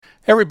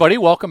Everybody,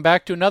 welcome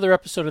back to another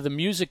episode of the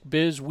Music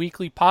Biz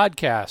Weekly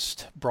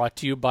Podcast, brought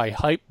to you by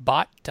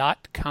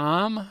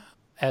Hypebot.com.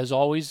 As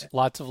always,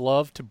 lots of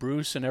love to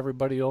Bruce and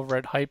everybody over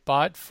at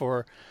Hypebot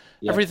for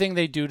everything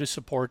they do to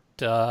support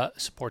the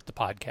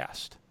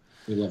podcast.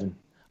 We love him.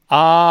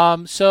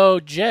 So,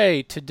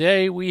 Jay,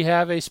 today we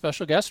have a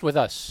special guest with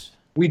us.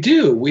 We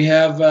do. We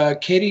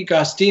have Katie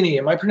Gostini.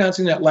 Am I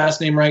pronouncing that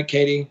last name right,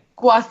 Katie?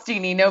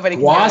 Guastini. Nobody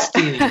can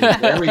Guastini.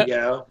 There we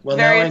go. Well,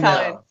 Very now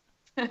Italian. I know.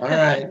 All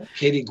right.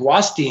 Katie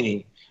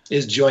Guastini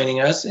is joining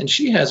us, and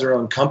she has her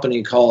own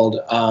company called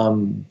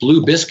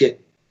Blue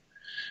Biscuit,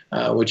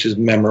 which is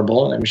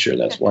memorable, and I'm sure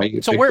that's why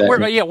you So picked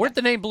where'd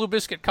the name Blue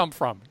Biscuit come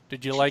from?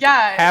 Did you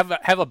have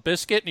a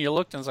biscuit and you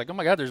looked and it's like, oh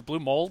my God, there's blue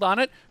mold on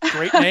it?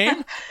 Great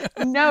name.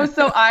 No,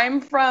 so I'm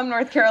from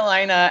North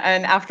Carolina,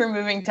 and after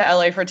moving to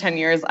LA for 10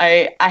 years,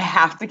 I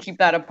have to keep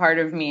that a part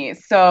of me.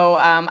 So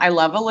I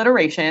love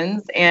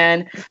alliterations,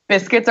 and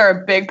biscuits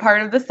are a big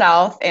part of the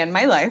South and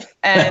my life.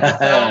 And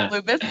so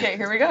Blue Biscuit,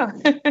 here we go.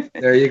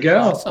 There you go.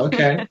 Awesome.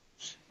 Okay.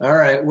 All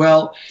right.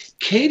 Well,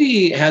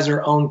 Katie has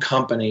her own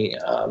company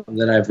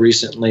that I've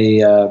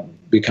recently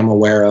become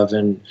aware of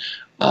and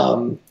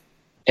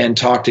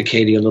talked to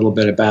Katie a little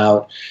bit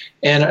about.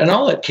 And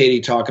I'll let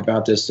Katie talk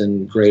about this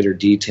in greater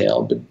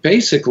detail. But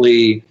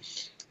basically,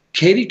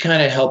 Katie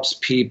kind of helps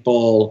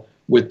people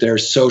with their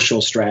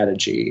social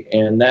strategy,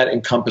 and that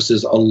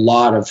encompasses a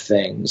lot of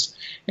things.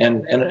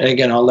 And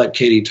again, I'll let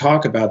Katie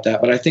talk about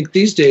that. But I think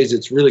these days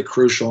it's really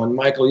crucial. And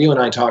Michael, you and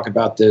I talk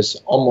about this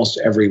almost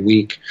every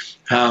week,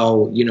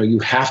 how, you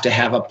have to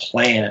have a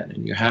plan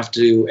and you have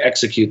to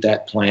execute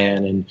that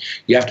plan and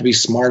you have to be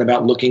smart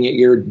about looking at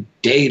your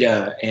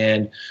data.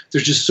 And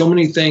there's just so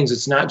many things.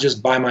 It's not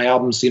just buy my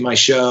album, see my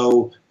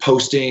show,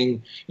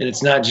 posting. And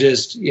it's not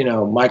just,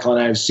 Michael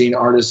and I have seen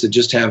artists that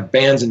just have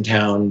bands in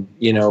town,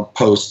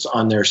 posts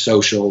on their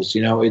socials.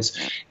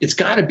 It's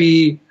got to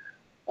be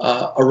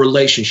a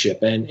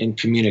relationship and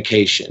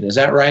communication. Is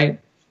that right?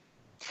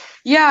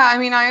 Yeah, I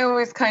mean, I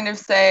always kind of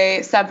say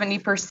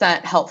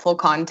 70% helpful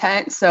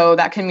content. So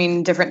that can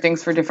mean different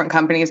things for different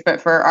companies. But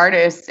for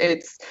artists,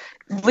 it's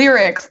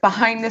lyrics,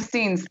 behind the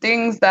scenes,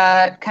 things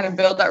that kind of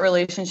build that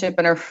relationship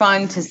and are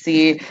fun to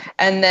see.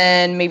 And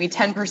then maybe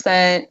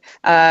 10%,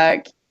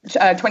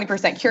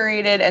 20%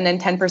 curated, and then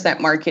 10%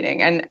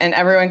 marketing. And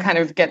everyone kind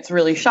of gets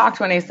really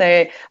shocked when I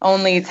say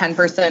only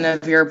 10%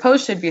 of your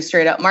post should be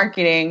straight up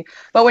marketing.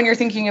 But when you're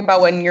thinking about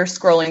when you're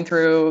scrolling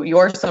through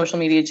your social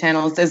media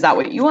channels, is that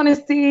what you want to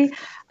see?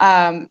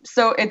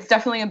 So it's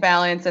definitely a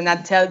balance, and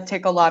that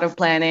take a lot of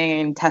planning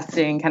and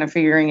testing, kind of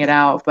figuring it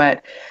out.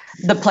 But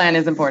the plan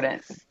is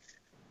important.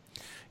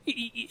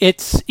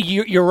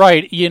 You're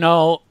right.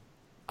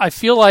 I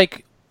feel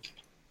like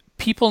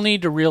people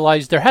need to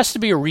realize there has to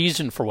be a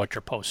reason for what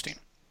you're posting.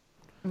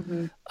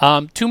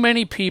 Mm-hmm. Too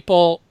many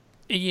people,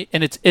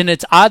 and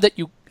it's odd that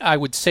I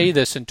would say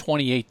this in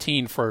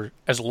 2018 for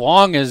as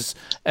long as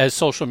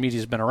social media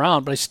has been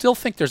around, but I still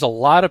think there's a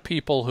lot of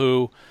people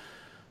who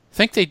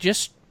think they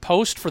just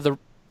post for the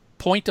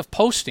point of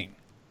posting.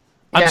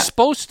 I'm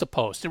supposed to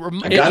post.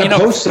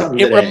 Post something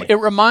today. It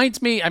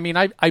reminds me. I mean,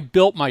 I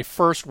built my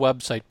first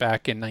website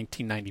back in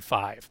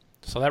 1995,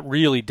 so that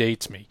really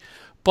dates me.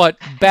 But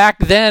back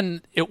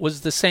then, it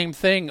was the same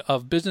thing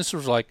of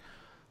businesses like,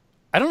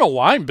 I don't know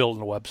why I'm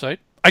building a website.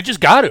 I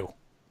just got to.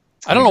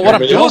 I don't know what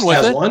I'm doing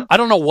with it. I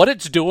don't know what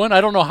it's doing. I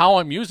don't know how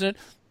I'm using it,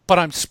 but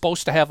I'm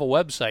supposed to have a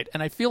website.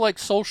 And I feel like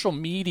social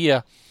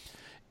media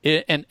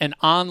and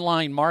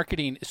online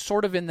marketing is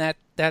sort of in that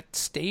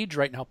stage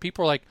right now.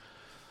 People are like,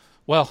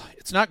 well,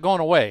 it's not going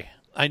away.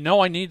 I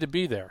know I need to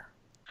be there.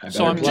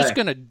 So I'm just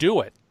going to do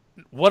it.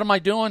 What am I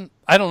doing?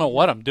 I don't know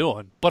what I'm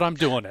doing, but I'm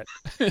doing it.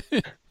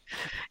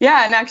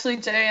 Yeah, and actually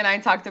Jay and I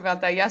talked about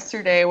that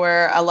yesterday,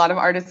 where a lot of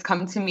artists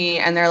come to me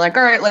and they're like,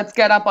 all right, let's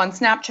get up on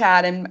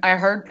Snapchat, and I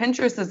heard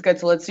Pinterest is good,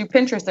 so let's do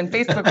Pinterest and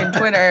Facebook and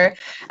Twitter.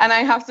 And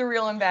I have to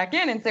reel them back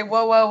in and say,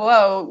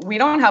 whoa, we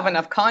don't have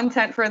enough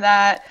content for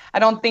that. I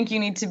don't think you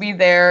need to be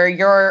there.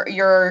 Your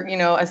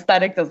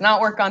aesthetic does not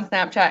work on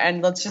Snapchat,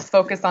 and let's just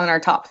focus on our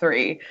top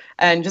three,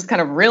 and just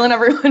kind of reeling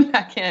everyone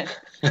back in.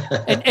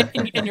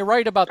 and you're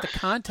right about the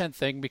content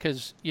thing,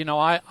 because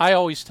I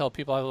always tell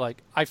people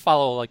I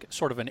follow like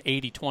sort of an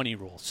 80-20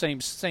 rule,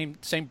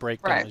 same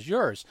breakdown as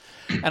yours,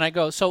 and I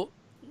go, so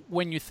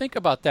when you think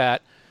about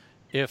that,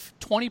 if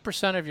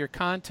 20% of your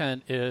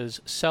content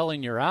is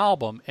selling your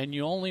album and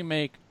you only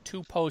make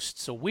 2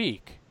 posts a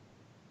week,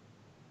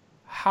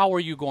 how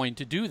are you going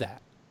to do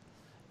that?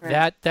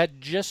 Right. That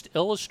just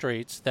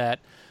illustrates that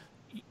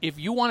if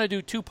you want to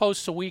do 2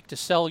 posts a week to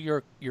sell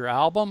your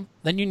album,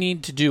 then you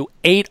need to do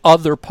 8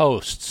 other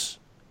posts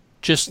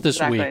just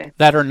this week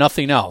that are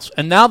nothing else.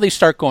 And now they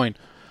start going,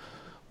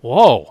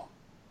 whoa,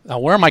 now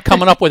where am I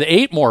coming up with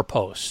 8 more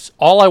posts?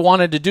 All I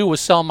wanted to do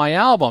was sell my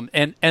album.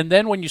 And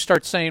then when you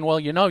start saying, well,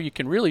 you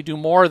can really do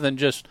more than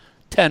just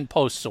 10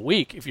 posts a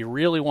week if you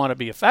really want to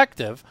be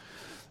effective.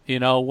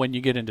 When you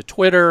get into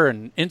Twitter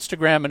and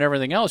Instagram and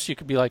everything else, you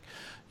could be like,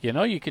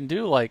 you can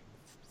do like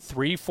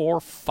 3,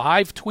 4,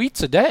 5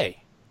 tweets a day.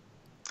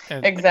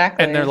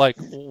 Exactly. And they're like,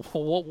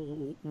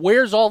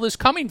 where's all this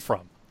coming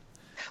from?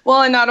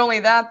 Well, and not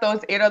only that, those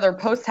 8 other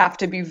posts have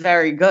to be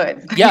very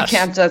good. Yes. You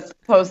can't just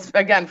post,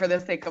 again, for the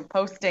sake of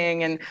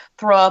posting and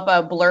throw up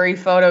a blurry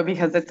photo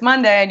because it's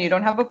Monday and you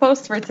don't have a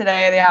post for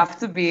today. They have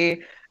to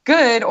be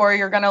good, or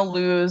you're going to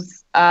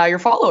lose your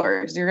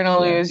followers. You're going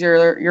to lose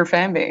your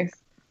fan base.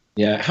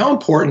 Yeah. How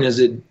important is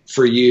it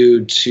for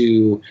you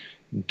to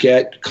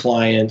get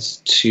clients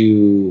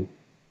to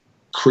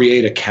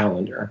create a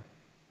calendar?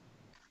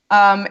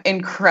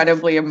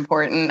 Incredibly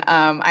important.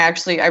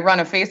 I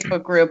run a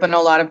Facebook group, and a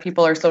lot of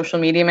people are social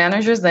media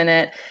managers in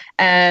it.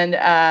 And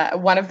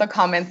one of the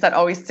comments that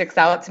always sticks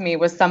out to me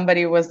was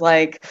somebody was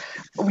like,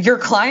 your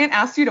client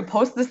asked you to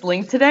post this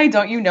link today.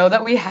 Don't you know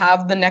that we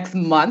have the next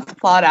month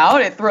plot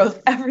out? It throws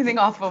everything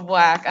off of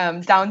whack,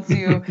 down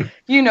to,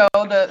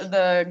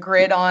 the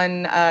grid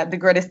on the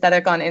grid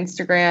aesthetic on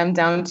Instagram,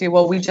 down to,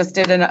 well, we just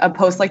did a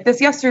post like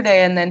this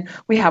yesterday, and then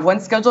we have one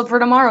scheduled for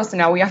tomorrow. So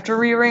now we have to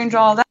rearrange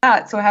all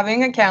that. So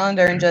having a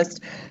calendar and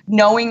just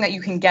knowing that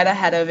you can get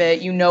ahead of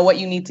it, you know what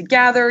you need to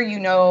gather, you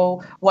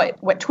know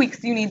what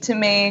tweaks you need to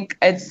make.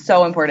 It's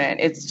so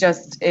important. It's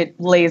just, it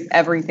lays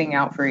everything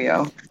out for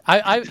you.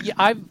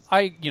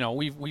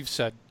 We've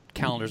said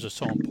calendars are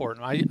so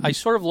important. I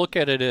sort of look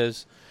at it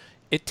as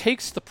it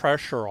takes the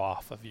pressure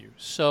off of you.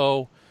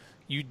 So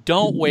you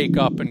don't wake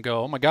up and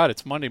go, oh my God,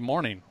 it's Monday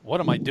morning. What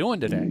am I doing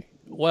today?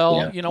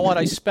 Well, you know what?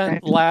 I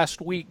spent last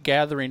week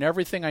gathering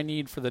everything I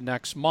need for the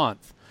next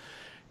month.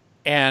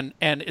 And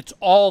it's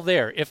all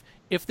there.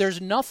 If there's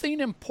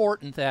nothing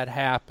important that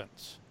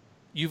happens,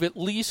 you've at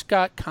least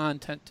got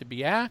content to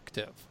be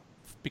active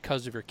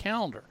because of your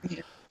calendar.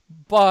 Yeah.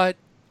 But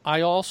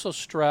I also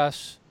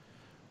stress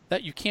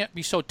that you can't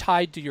be so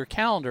tied to your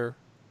calendar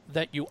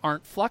that you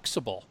aren't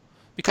flexible.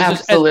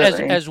 Because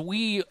as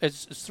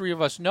three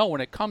of us know,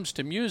 when it comes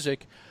to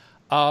music,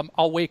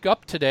 I'll wake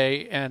up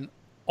today and,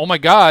 oh my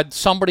God,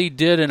 somebody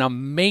did an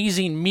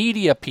amazing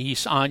media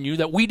piece on you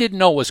that we didn't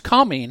know was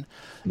coming,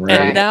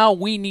 and now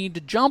we need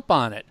to jump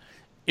on it.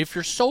 If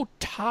you're so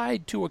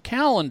tied to a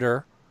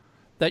calendar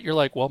that you're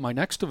like, well, my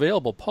next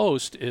available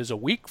post is a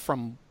week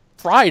from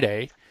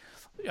Friday,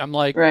 I'm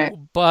like,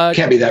 but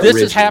can't be that this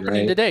rigid, is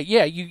happening today.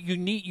 Yeah, you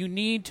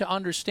need to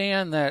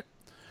understand that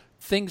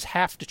things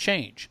have to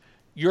change.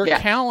 Your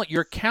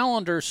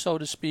calendar, so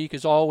to speak,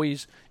 is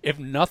always, if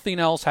nothing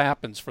else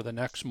happens for the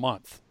next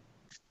month.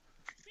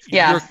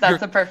 Yes,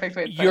 that's a perfect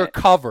way to put it. You're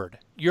covered.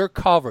 You're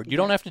covered. You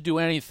don't have to do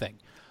anything.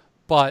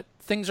 But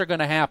things are going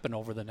to happen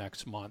over the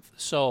next month.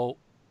 So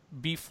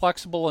be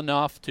flexible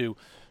enough to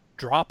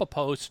drop a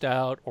post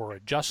out or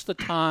adjust the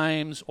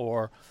times,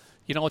 or,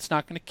 it's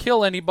not going to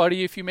kill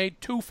anybody if you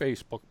made 2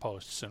 Facebook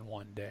posts in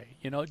one day.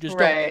 Just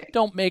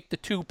don't make the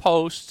 2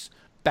 posts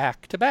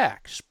back to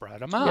back.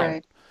 Spread them out.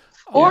 Right.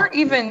 Or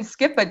even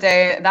skip a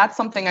day. That's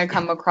something I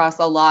come across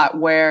a lot,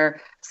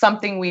 where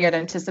something we had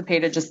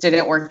anticipated just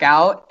didn't work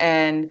out.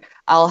 And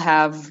I'll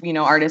have,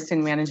 artists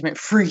in management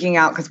freaking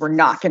out because we're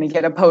not going to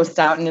get a post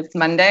out and it's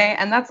Monday.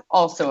 And that's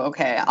also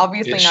okay.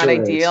 Obviously not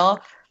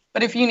ideal.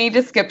 But if you need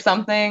to skip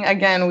something,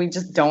 again, we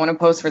just don't want to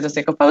post for the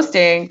sake of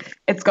posting.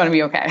 It's going to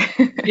be okay.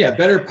 Yeah,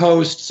 better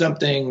post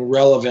something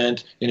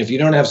relevant. And if you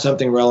don't have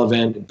something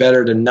relevant,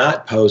 better to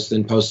not post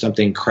than post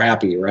something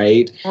crappy,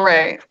 right?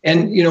 Right.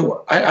 And,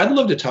 I'd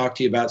love to talk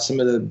to you about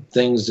some of the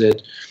things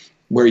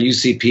where you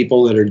see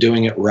people that are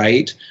doing it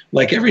right.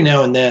 Like every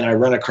now and then I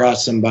run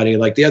across somebody,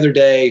 like the other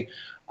day,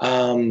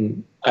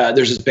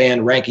 there's this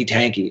band Ranky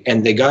Tanky,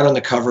 and they got on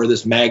the cover of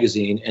this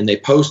magazine and they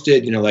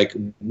posted, like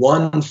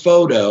one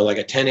photo, like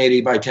a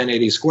 1080 by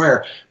 1080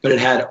 square, but it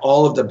had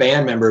all of the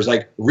band members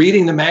like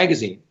reading the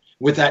magazine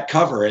with that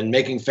cover and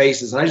making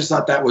faces. And I just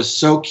thought that was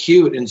so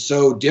cute and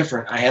so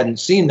different. I hadn't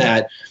seen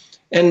that.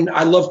 And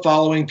I love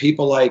following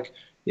people like,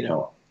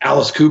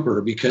 Alice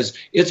Cooper, because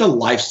it's a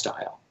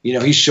lifestyle.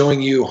 He's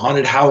showing you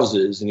haunted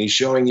houses and he's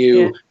showing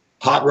you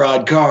hot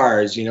rod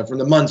cars, from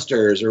the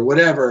Munsters or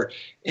whatever.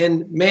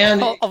 And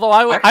man, although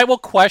I will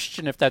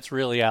question if that's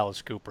really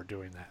Alice Cooper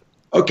doing that.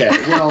 Okay,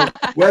 well,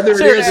 whether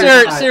it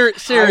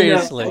is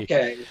seriously,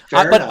 okay,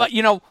 fair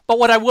enough. But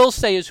what I will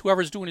say is,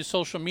 whoever's doing his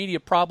social media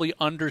probably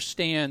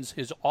understands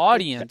his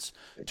audience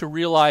to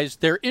realize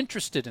they're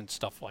interested in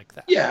stuff like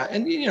that. Yeah,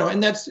 and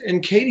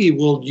and Katie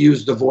will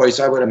use the voice,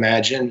 I would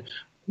imagine.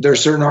 There are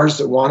certain artists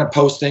that want to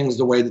post things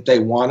the way that they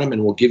want them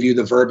and will give you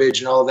the verbiage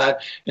and all of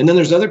that. And then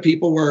there's other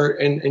people where,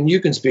 and you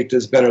can speak to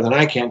this better than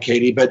I can,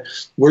 Katie, but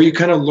where you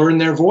kind of learn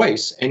their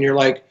voice and you're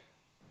like,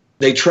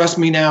 they trust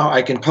me now.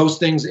 I can post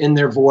things in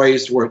their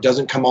voice where it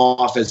doesn't come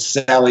off as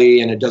silly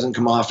and it doesn't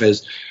come off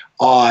as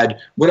odd.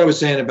 What I was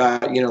saying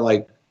about,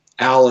 like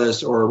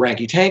Alice or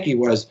Ranky Tanky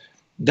was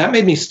that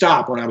made me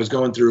stop when I was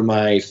going through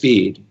my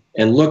feed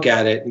and look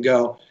at it and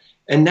go,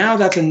 and now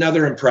that's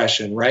another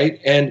impression, right?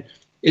 And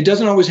it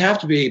doesn't always have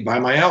to be buy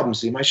my album,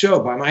 see my show,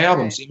 buy my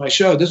album, see my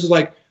show. This is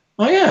like,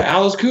 oh yeah,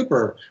 Alice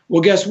Cooper.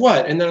 Well, guess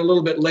what? And then a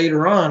little bit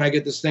later on, I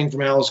get this thing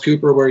from Alice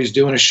Cooper where he's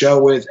doing a show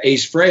with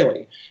Ace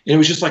Frehley. And it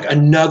was just like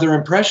another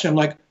impression. I'm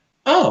like,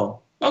 oh,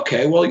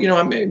 okay, well,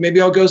 maybe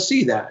I'll go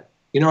see that.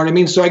 You know what I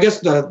mean? So I guess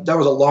that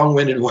was a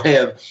long-winded way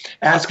of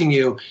asking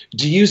you,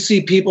 do you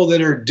see people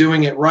that are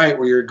doing it right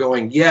where you're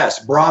going,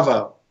 yes,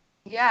 bravo?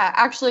 Yeah,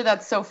 actually,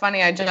 that's so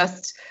funny. I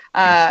just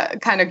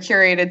kind of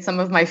curated some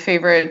of my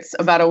favorites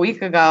about a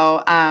week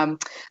ago.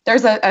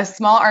 There's a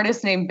small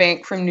artist named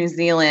Bank from New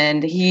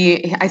Zealand.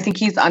 I think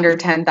he's under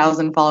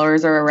 10,000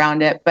 followers or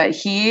around it, but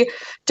he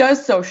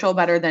does social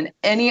better than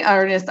any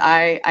artist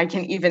I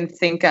can even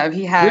think of.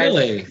 He has,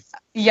 really?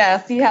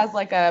 Yes, he has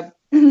like a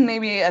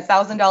maybe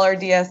 $1,000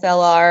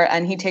 DSLR,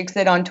 and he takes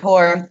it on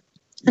tour.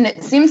 And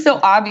it seems so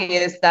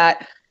obvious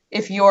that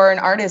if you're an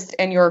artist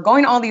and you're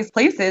going to all these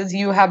places,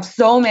 you have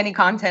so many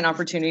content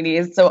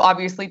opportunities. So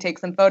obviously take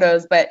some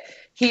photos, but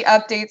he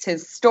updates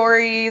his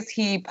stories,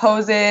 he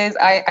poses.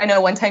 I know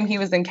one time he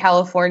was in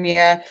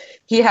California,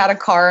 he had a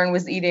car and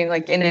was eating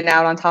like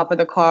In-N-Out on top of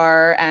the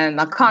car, and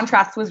the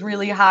contrast was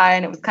really high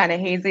and it was kind of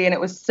hazy, and it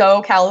was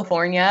so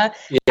California.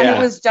 Yeah. And it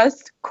was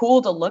just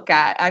cool to look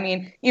at. I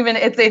mean, even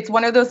it's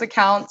one of those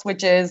accounts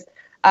which is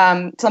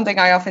something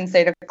I often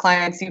say to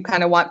clients, you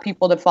kind of want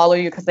people to follow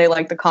you because they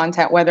like the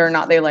content, whether or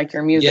not they like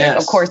your music. Yes.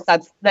 Of course,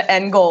 that's the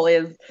end goal,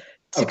 is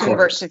to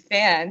convert to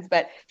fans.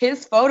 But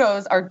his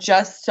photos are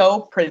just so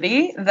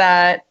pretty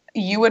that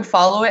you would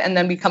follow it and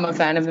then become a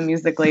fan of the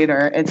music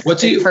later. It's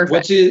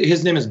perfect.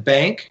 His name is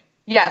Bank?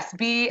 Yes,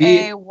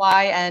 BAYNK.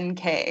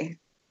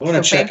 I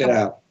want to check it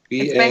out.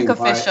 It's Bank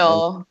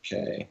Official.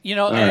 Okay. You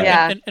know,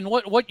 and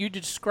what you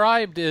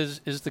described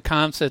is the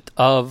concept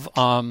of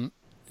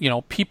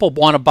people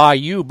want to buy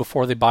you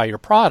before they buy your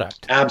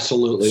product.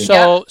 Absolutely.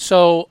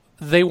 So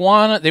they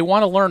want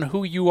to learn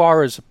who you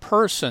are as a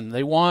person.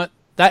 They want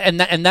that,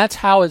 and that's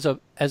how as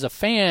a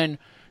fan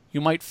you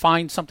might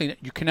find something that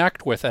you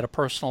connect with at a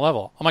personal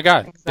level. Oh my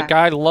God, exactly. The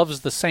guy loves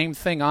the same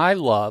thing I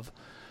love.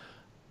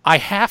 I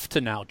have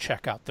to now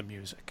check out the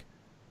music.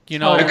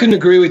 I couldn't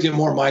agree with you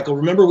more, Michael.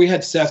 Remember, we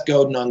had Seth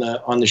Godin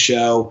on the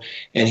show,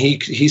 and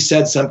he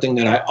said something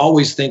that I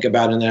always think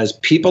about, and that is,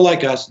 people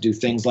like us do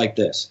things like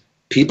this.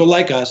 People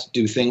like us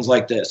do things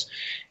like this.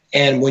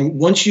 And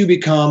once you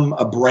become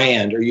a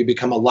brand, or you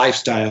become a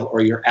lifestyle,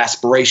 or you're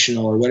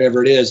aspirational, or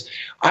whatever it is,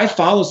 I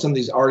follow some of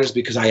these artists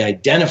because I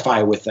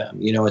identify with them.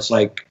 It's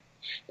like,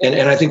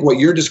 and I think what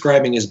you're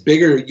describing is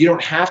bigger. You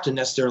don't have to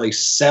necessarily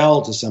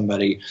sell to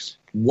somebody.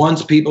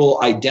 Once people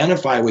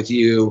identify with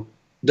you,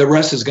 the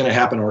rest is going to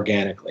happen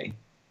organically.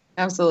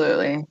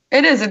 Absolutely.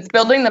 It is. It's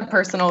building the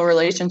personal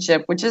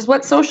relationship, which is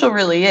what social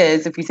really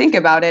is. If you think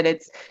about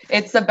it,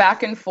 it's a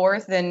back and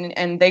forth,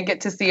 and they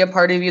get to see a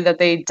part of you that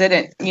they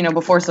didn't,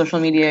 before social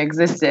media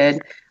existed.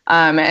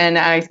 And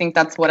I think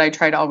that's what I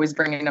try to always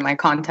bring into my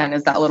content,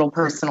 is that little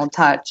personal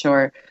touch,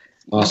 or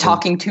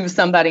talking to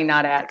somebody,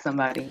 not at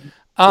somebody.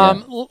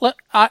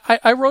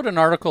 I wrote an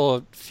article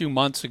a few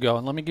months ago,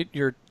 and let me get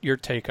your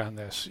take on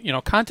this.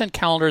 Content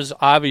calendars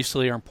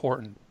obviously are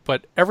important,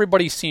 but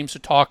everybody seems to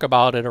talk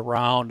about it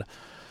around,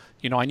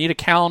 I need a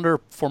calendar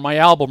for my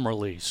album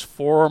release,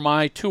 for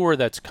my tour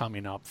that's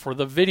coming up, for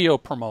the video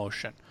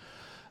promotion.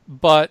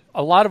 But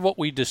a lot of what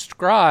we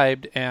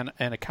described and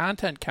a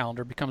content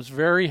calendar becomes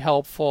very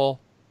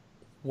helpful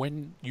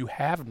when you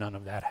have none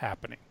of that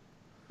happening.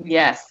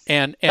 Yes.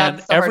 And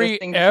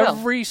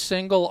every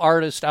single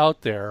artist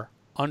out there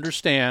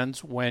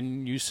understands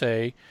when you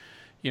say,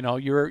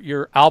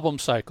 your album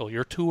cycle,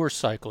 your tour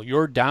cycle,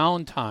 your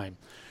downtime.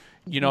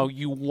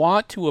 You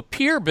want to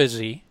appear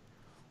busy,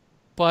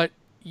 but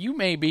you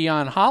may be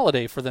on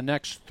holiday for the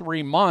next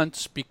 3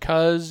 months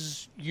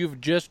because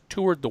you've just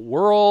toured the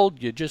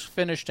world, you just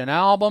finished an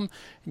album,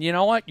 and you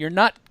know what?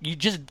 You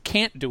just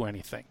can't do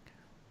anything.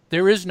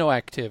 There is no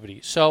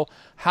activity. So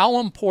how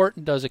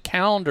important does a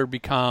calendar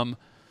become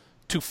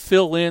to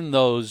fill in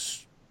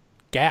those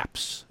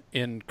gaps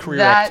in career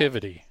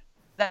activity?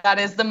 That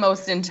is the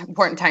most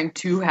important time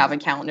to have a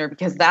calendar,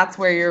 because that's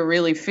where you're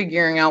really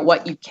figuring out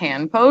what you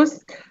can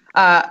post.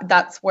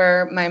 That's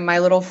where my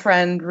little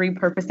friend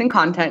repurposing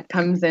content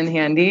comes in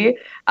handy.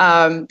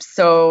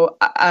 So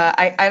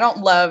I don't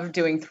love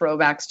doing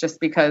throwbacks just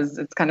because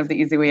it's kind of the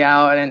easy way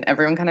out and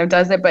everyone kind of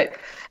does it. But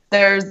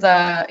there's,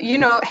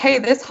 hey,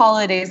 this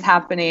holiday is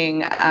happening.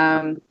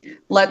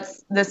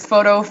 This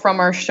photo from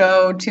our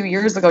show 2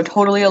 years ago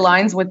totally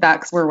aligns with that,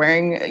 because we're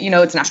wearing,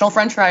 it's National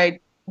French Fry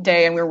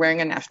Day and we're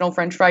wearing a National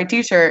French Fry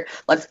t-shirt.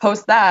 Let's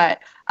post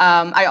that.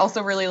 I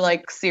also really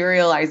like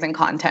serializing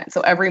content.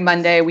 So every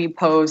Monday we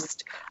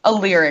post a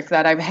lyric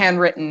that I've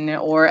handwritten,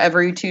 or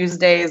every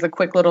Tuesday is a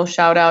quick little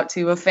shout out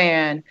to a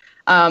fan.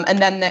 And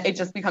then it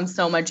just becomes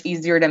so much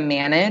easier to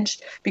manage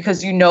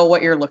because you know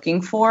what you're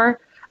looking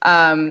for.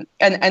 And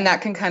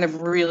that can kind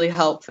of really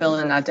help fill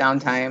in that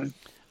downtime.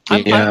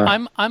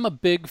 I'm a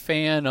big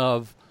fan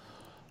of,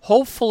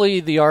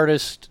 hopefully the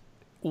artist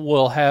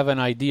will have an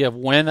idea of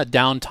when a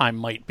downtime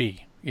might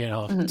be.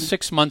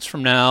 6 months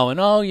from now, and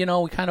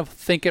we kind of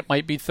think it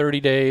might be 30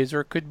 days,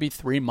 or it could be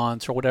 3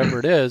 months, or whatever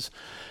it is.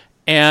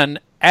 And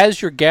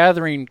as you're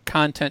gathering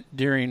content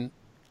during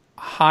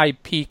high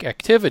peak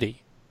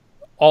activity,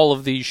 all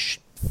of these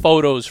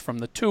photos from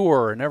the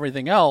tour and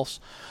everything else,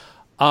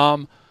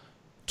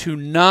 to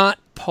not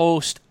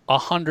post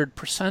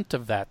 100%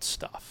 of that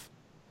stuff.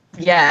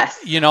 Yes.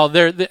 You know,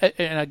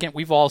 and again,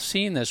 we've all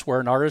seen this where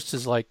an artist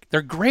is like,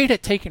 they're great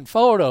at taking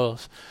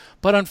photos,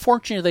 but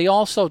unfortunately they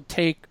also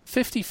take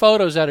 50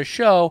 photos at a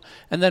show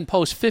and then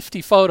post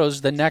 50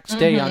 photos the next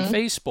day on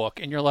Facebook.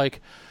 And you're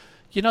like,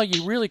 you know,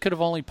 you really could have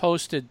only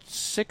posted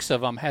 6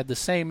 of them, had the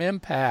same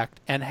impact,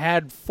 and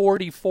had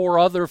 44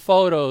 other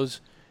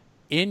photos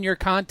in your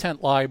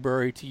content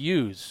library to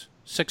use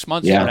 6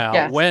 months from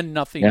now when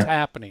nothing's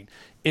happening.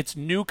 It's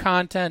new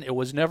content. It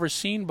was never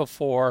seen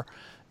before,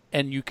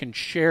 and you can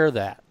share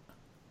that.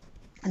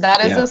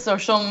 That is a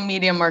social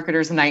media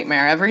marketer's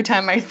nightmare. Every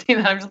time I see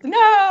that, I'm just like,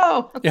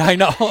 no. Yeah, I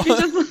know.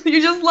 you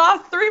just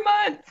lost 3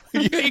 months.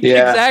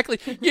 Exactly.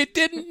 You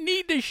didn't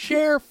need to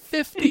share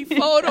 50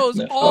 photos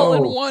all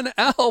in one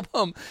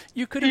album.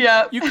 You could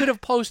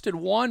have posted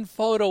 1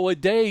 photo a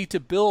day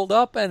to build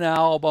up an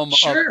album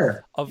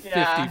of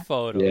 50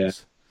 photos.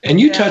 Yeah.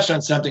 And you touched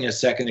on something a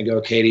second ago,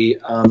 Katie,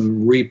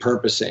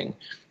 repurposing,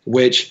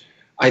 which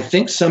I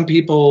think some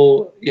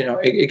people, you know,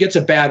 it gets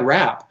a bad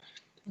rap.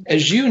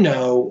 As you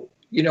know,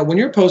 when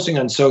you're posting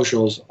on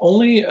socials,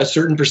 only a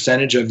certain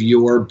percentage of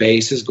your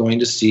base is going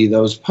to see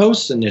those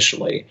posts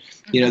initially.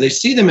 You know, they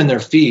see them in their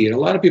feed. A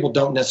lot of people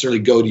don't necessarily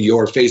go to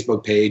your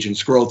Facebook page and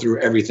scroll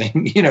through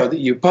everything, that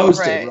you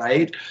posted,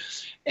 right?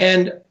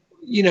 And,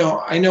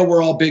 I know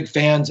we're all big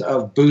fans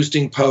of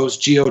boosting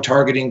posts,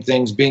 geo-targeting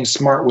things, being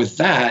smart with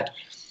that.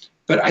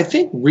 But I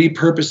think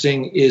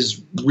repurposing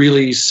is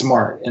really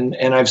smart. And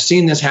I've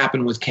seen this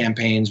happen with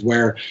campaigns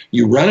where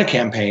you run a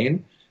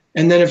campaign,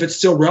 and then if it's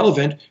still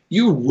relevant,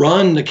 you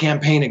run the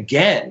campaign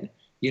again,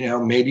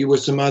 maybe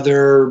with some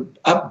other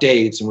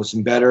updates and with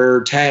some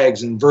better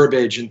tags and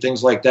verbiage and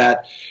things like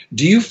that.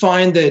 Do you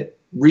find that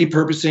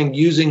repurposing,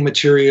 using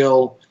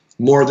material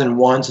more than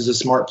once is a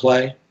smart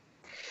play?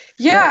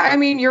 Yeah, I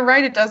mean, you're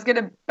right. It does get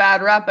a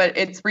bad rap, but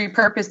it's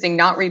repurposing,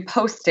 not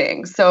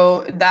reposting.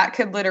 So that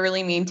could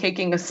literally mean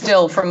taking a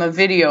still from a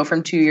video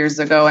from 2 years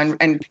ago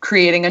and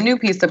creating a new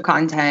piece of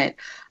content.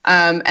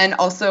 And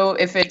also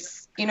if it's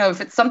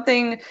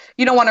something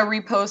you don't want to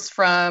repost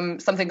from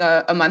something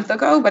a month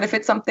ago, but if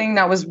it's something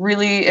that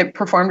it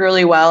performed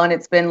really well and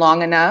it's been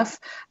long enough,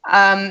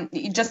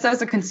 just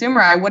as a consumer,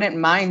 I wouldn't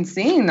mind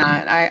seeing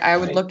that. I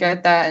would look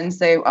at that and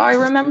say, oh, I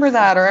remember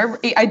that, or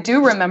I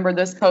do remember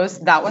this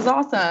post. That was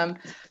awesome.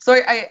 So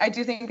I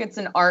do think it's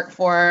an art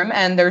form,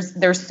 and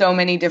there's so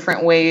many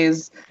different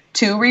ways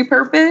to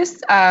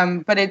repurpose,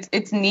 but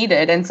it's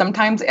needed. And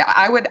sometimes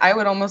I would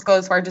almost go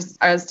as far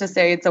as to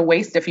say it's a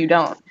waste if you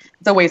don't.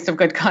 It's a waste of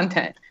good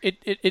content.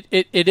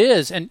 It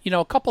is. And,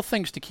 a couple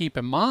things to keep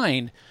in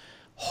mind.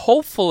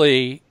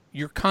 Hopefully,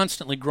 you're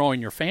constantly growing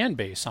your fan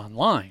base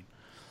online.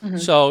 Mm-hmm.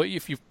 So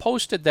if you've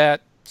posted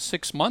that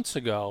 6 months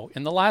ago,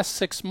 in the last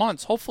 6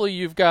 months, hopefully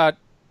you've got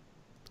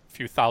a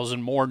few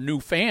thousand more new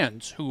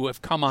fans who have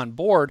come on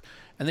board,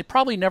 and they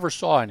probably never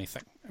saw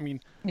anything. I mean,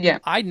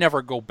 I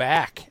never go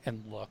back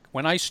and look.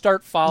 When I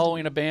start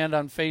following a band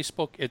on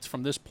Facebook, it's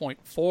from this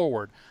point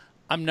forward.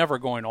 I'm never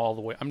going all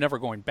the way. I'm never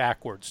going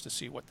backwards to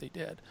see what they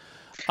did.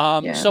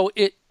 So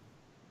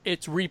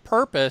it's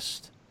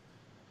repurposed,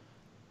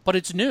 but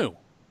it's new.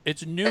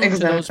 It's new to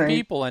those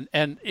people.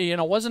 And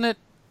wasn't it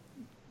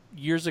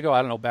years ago,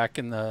 I don't know, back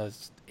in the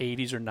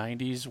 80s or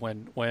 90s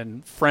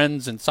when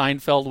Friends and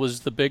Seinfeld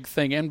was the big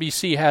thing,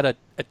 NBC had a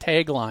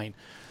tagline,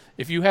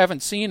 if you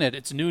haven't seen it,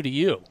 it's new to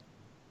you.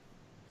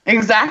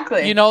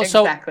 Exactly.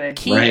 So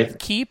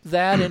keep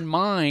that in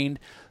mind,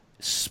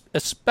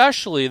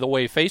 especially the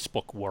way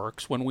Facebook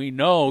works, when we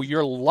know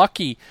you're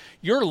lucky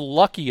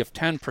if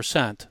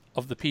 10%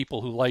 of the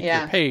people who like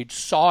your page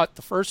saw it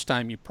the first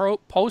time you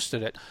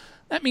posted it.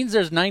 That means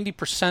there's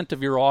 90%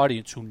 of your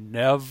audience who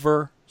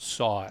never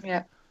saw it.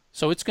 Yeah.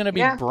 So it's going to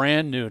be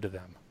brand new to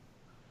them.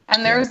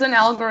 And there's an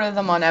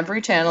algorithm on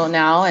every channel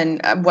now, and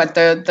what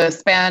the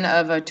span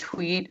of a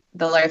tweet,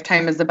 the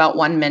lifetime is about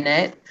 1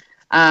 minute.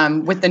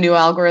 With the new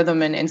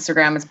algorithm in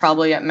Instagram, it's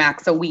probably at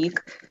max a week.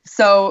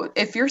 So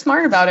if you're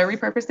smart about it,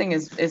 repurposing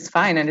is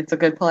fine, and it's a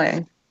good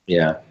play.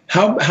 Yeah.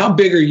 How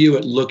big are you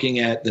at looking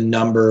at the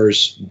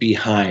numbers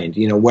behind,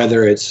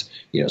 whether it's,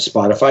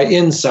 Spotify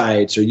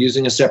Insights or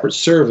using a separate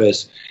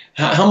service?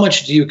 How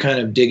much do you kind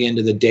of dig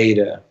into the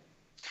data?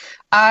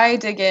 I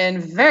dig in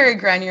very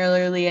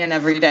granularly and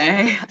every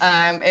day.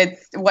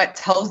 It's what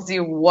tells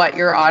you what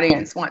your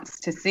audience wants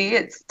to see.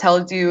 It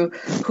tells you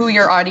who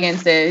your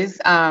audience is,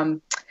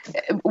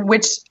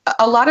 which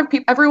a lot of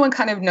people, everyone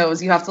kind of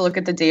knows. You have to look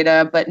at the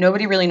data, but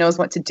nobody really knows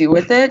what to do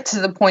with it,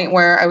 to the point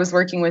where I was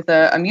working with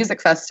a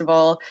music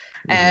festival,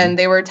 and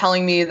they were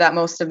telling me that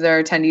most of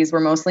their attendees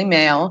were mostly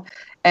male.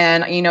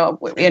 And,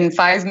 in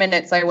 5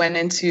 minutes, I went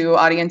into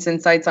Audience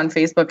Insights on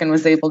Facebook and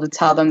was able to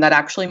tell them that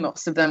actually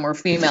most of them were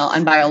female,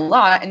 and by a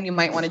lot, and you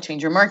might want to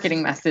change your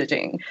marketing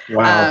messaging.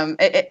 Wow.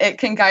 It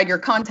can guide your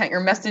content,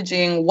 your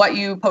messaging, what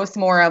you post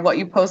more of, what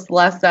you post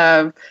less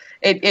of.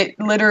 It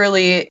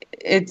literally,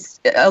 it's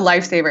a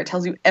lifesaver. It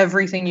tells you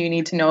everything you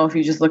need to know if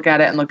you just look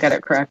at it and look at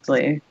it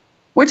correctly.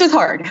 Which is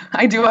hard.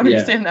 I do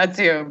understand that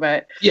too,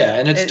 but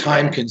and it's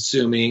time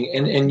consuming,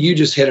 and you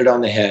just hit it on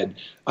the head.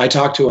 I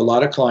talk to a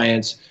lot of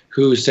clients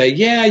who say,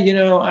 yeah,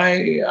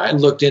 I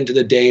looked into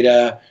the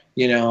data,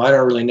 I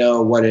don't really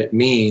know what it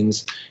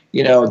means.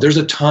 There's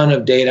a ton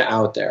of data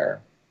out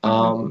there.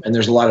 And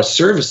there's a lot of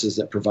services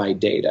that provide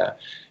data.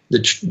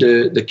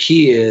 The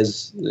key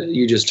is,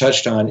 you just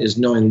touched on, is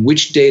knowing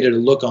which data to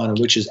look on and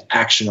which is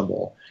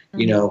actionable.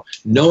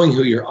 Knowing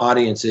who your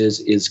audience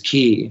is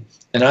key.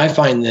 And I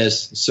find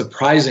this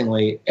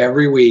surprisingly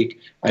every week.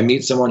 I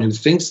meet someone who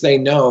thinks they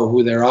know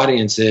who their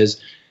audience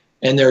is,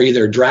 and they're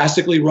either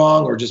drastically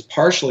wrong or just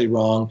partially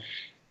wrong.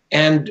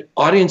 And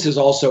audiences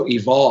also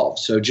evolve.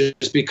 So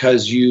just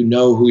because you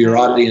know who your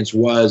audience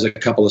was a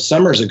couple of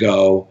summers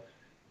ago,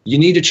 you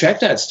need to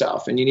check that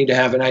stuff, and you need to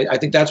have, and I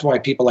think that's why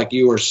people like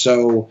you are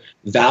so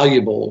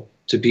valuable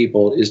to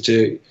people, is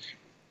to,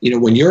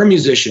 when you're a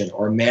musician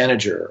or a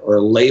manager or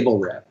a label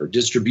rep or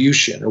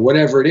distribution or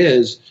whatever it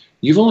is,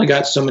 you've only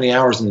got so many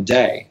hours in the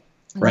day,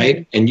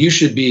 right? And you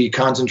should be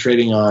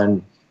concentrating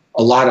on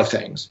a lot of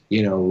things,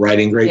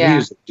 writing great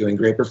music, doing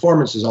great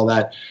performances, all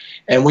that.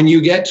 And when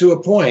you get to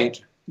a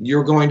point,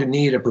 you're going to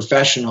need a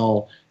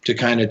professional to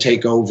kind of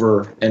take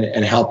over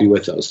and help you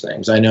with those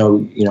things. I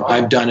know,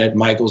 I've done it,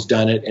 Michael's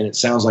done it, and it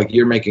sounds like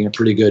you're making a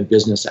pretty good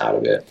business out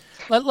of it.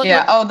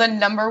 Oh, the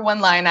number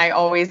one line I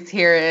always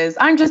hear is,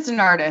 I'm just an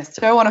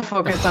artist. I want to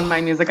focus on my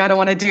music. I don't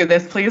want to do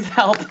this. Please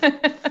help. But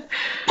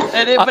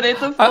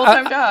it's a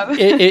full-time job.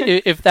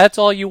 If that's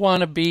all you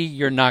want to be,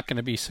 you're not going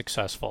to be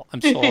successful.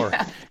 I'm sorry.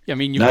 I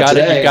mean, you've got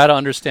to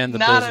understand the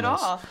business.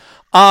 Not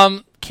at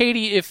all.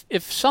 Katie,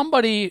 if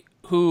somebody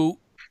who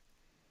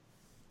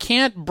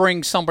can't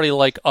bring somebody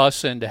like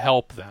us in to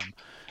help them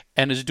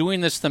and is doing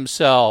this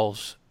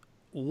themselves,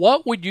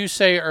 what would you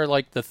say are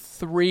like the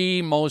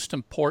 3 most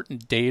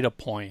important data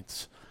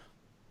points?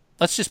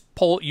 Let's just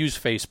use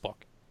Facebook.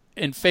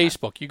 In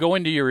Facebook, you go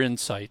into your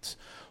insights.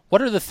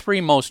 What are the 3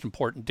 most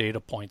important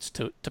data points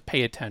to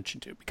pay attention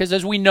to? Because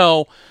as we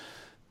know,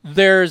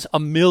 there's a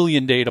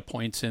million data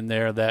points in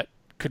there that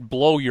could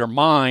blow your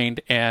mind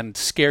and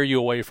scare you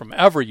away from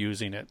ever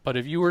using it. But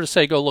if you were to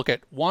say, go look at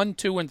 1,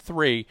 2, and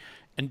 3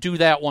 and do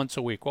that once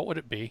a week, what would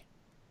it be?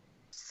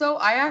 So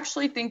I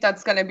actually think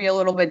that's going to be a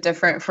little bit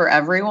different for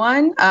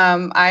everyone. When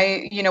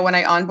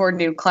I onboard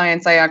new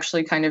clients, I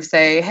actually kind of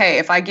say, hey,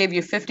 if I gave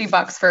you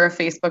 $50 for a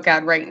Facebook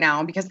ad right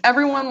now, because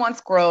everyone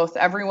wants growth,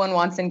 everyone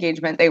wants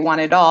engagement, they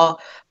want it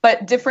all,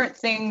 but different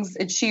things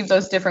achieve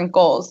those different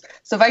goals.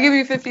 So if I give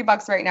you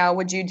 $50 right now,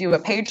 would you do a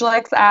page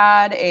likes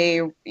ad,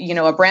 a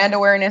brand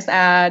awareness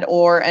ad,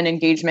 or an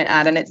engagement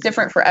ad? And it's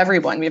different for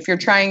everyone. If you're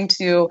trying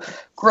to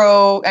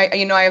grow, I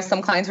have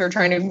some clients who are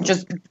trying to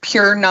just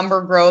pure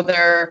number grow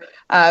their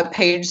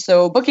page,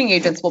 so booking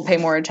agents will pay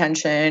more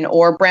attention,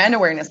 or brand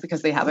awareness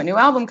because they have a new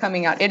album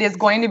coming out. It is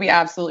going to be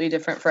absolutely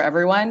different for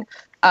everyone.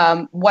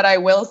 What I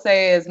will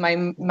say is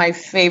my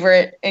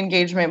favorite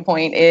engagement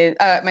point is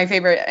my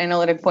favorite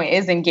analytic point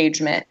is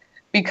engagement,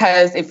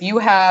 because if you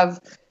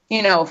have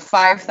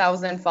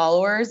 5,000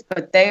 followers,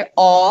 but they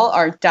all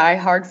are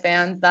diehard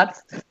fans,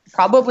 that's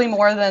probably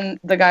more than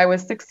the guy with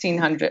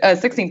 16,000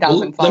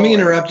 followers. Let me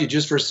interrupt you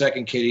just for a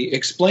second, Katie.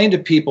 Explain to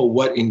people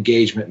what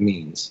engagement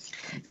means.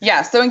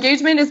 Yeah, so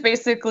engagement is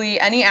basically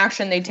any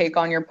action they take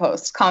on your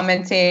post.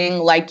 Commenting,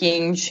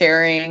 liking,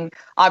 sharing.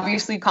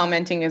 Obviously,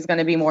 commenting is going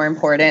to be more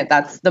important.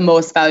 That's the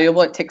most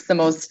valuable. It takes the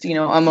most,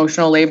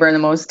 emotional labor and the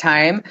most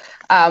time.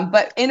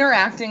 But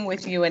interacting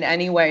with you in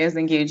any way is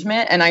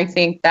engagement. And I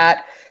think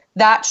that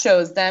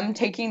shows them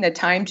taking the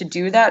time to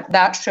do that.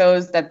 That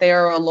shows that they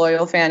are a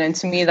loyal fan. And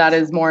to me, that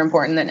is more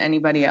important than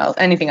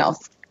anything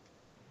else.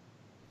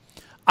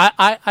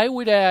 I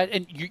would add,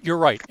 and you're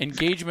right,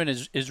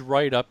 engagement is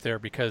right up there,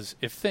 because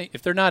if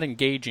they're not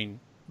engaging,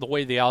 the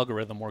way the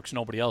algorithm works,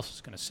 nobody else is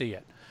going to see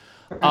it.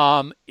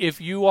 If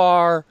you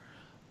are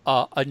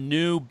a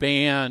new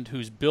band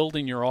who's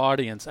building your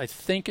audience, I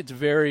think it's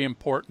very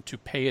important to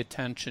pay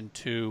attention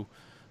to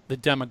the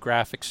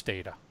demographics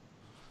data.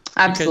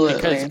 Absolutely.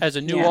 Because as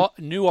a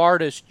new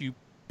artist, you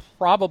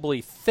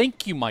probably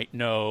think you might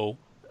know,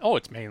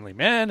 it's mainly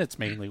men, it's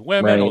mainly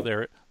women,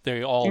 right.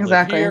 They all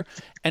live here.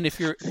 And if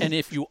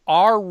you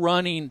are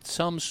running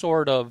some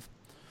sort of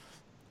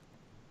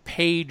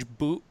page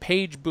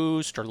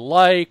boost or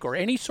or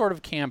any sort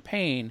of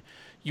campaign,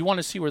 you want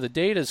to see where the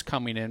data is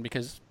coming in,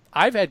 because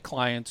I've had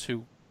clients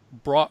who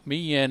brought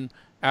me in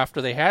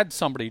after they had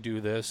somebody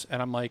do this,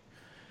 and I'm like,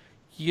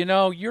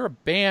 you're a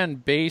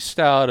band based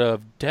out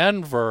of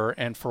Denver,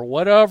 and for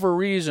whatever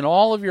reason,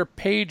 all of your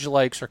page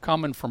likes are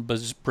coming from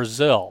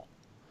Brazil.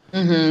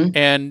 Mm-hmm.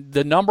 And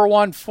the number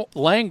one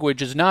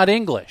language is not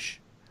English.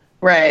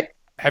 Right.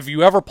 Have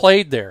you ever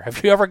played there?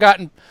 Have you ever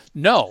gotten...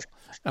 No.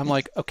 I'm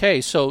like,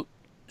 okay, so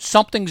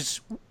I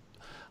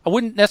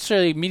wouldn't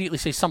necessarily immediately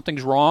say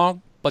something's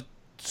wrong, but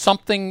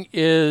something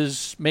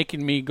is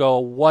making me go,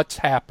 what's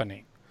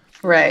happening?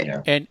 Right.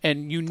 Yeah.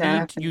 And you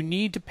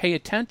need to pay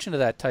attention to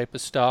that type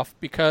of stuff,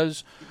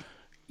 because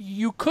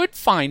you could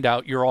find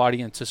out your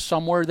audience is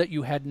somewhere that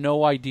you had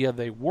no idea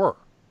they were.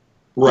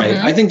 Right.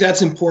 Mm-hmm. I think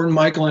that's important,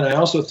 Michael. And I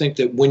also think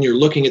that when you're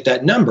looking at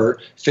that number,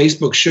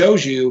 Facebook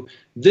shows you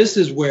this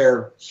is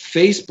where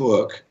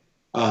Facebook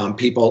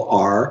people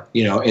are,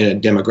 in a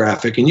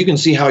demographic, and you can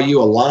see how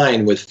you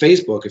align with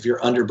Facebook if you're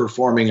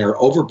underperforming or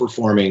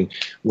overperforming,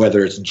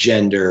 whether it's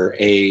gender,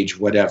 age,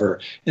 whatever.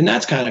 And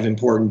that's kind of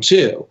important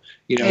too,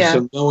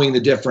 so knowing the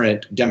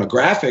different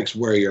demographics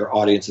where your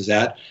audience is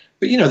at.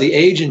 But, the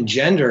age and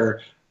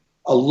gender,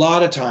 a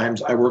lot of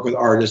times I work with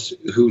artists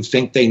who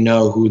think they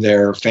know who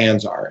their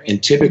fans are.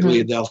 And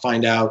typically they'll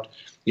find out,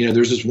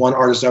 there's this one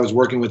artist I was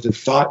working with that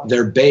thought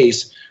their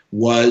base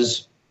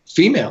was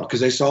female because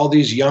they saw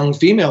these young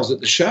females at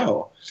the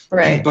show.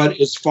 Right.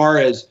 But as far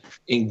as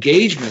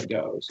engagement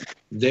goes,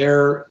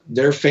 their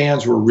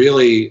fans were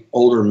really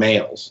older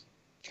males.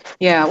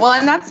 Yeah, well,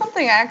 and that's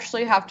something I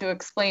actually have to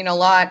explain a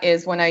lot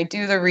is when I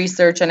do the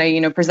research and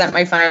I, present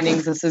my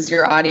findings, this is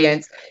your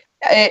audience.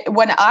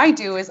 What I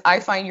do is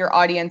I find your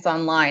audience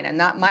online, and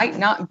that might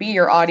not be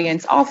your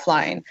audience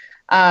offline.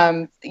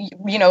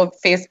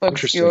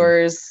 Facebook's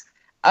yours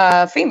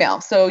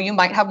female. So you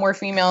might have more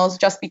females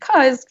just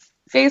because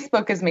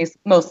Facebook is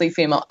mostly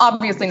female.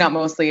 Obviously not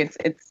mostly, it's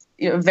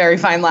a very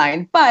fine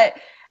line. But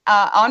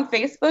on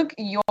Facebook,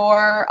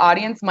 your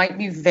audience might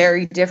be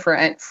very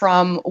different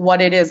from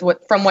what it is,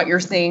 from what you're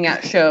seeing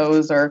at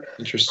shows or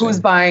who's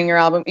buying your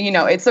album.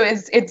 It's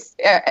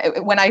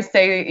when I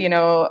say,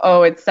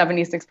 it's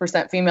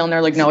 76% female, and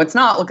they're like, no, it's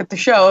not. Look at the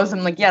shows.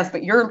 I'm like, yes,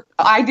 but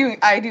I do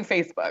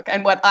Facebook,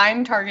 and what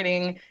I'm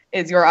targeting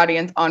is your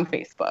audience on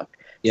Facebook.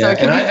 Yeah, so it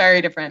can be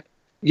very different.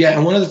 Yeah,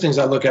 and one of the things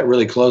I look at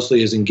really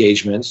closely is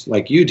engagements,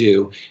 like you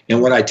do.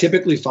 And what I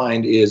typically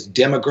find is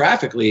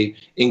demographically,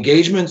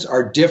 engagements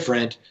are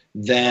different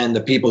than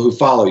the people who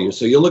follow you.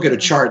 So you'll look at a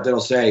chart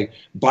that'll say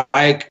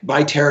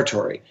by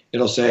territory.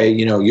 It'll say,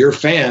 your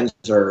fans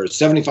are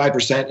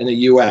 75% in the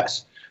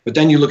U.S. But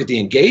then you look at the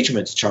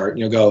engagements chart and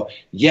you'll go,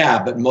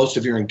 yeah, but most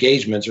of your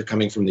engagements are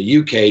coming from the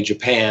UK,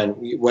 Japan,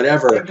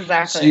 whatever.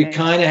 Exactly. So you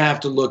kind of have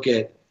to look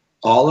at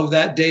all of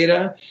that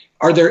data.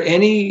 Are there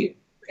any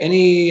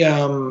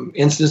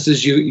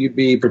instances you'd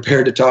be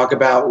prepared to talk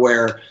about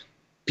where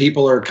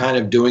people are kind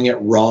of doing it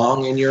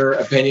wrong, in your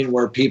opinion,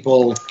 where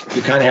you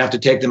kind of have to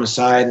take them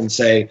aside and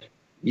say,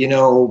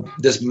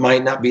 this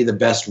might not be the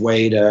best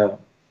way to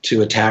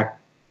attack,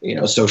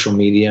 social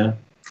media?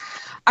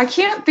 I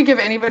can't think of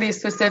anybody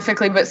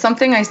specifically, but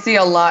something I see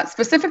a lot,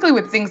 specifically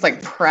with things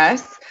like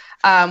press,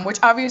 which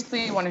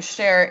obviously you want to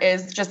share,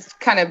 is just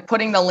kind of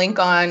putting the link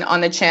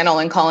on the channel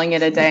and calling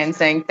it a day and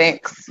saying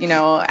thanks,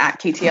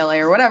 at KTLA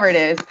or whatever it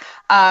is.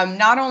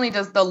 Not only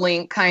does the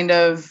link kind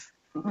of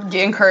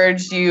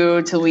encourage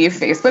you to leave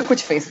Facebook,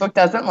 which Facebook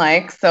doesn't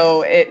like,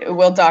 so it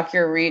will dock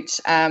your reach.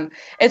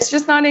 It's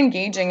just not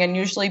engaging, and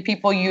usually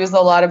people use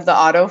a lot of the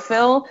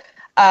autofill.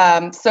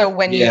 So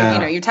when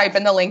you type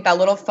in the link, that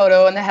little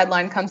photo and the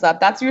headline comes up,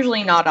 that's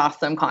usually not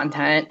awesome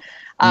content.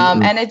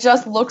 And it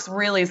just looks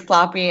really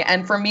sloppy.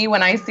 And for me,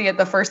 when I see it,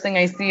 the first thing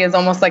I see is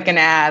almost like an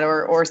ad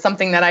or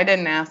something that I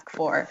didn't ask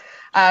for.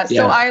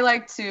 So I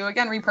like to,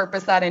 again,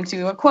 repurpose that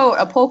into a quote,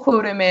 a pull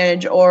quote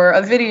image or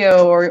a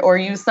video or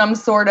use some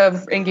sort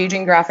of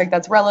engaging graphic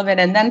that's relevant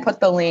and then put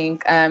the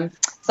link.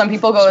 Some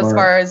people go as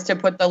far as to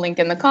put the link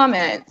in the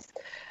comments.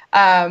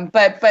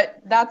 But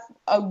that's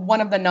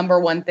one of the number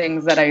one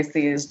things that I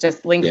see is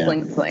just links.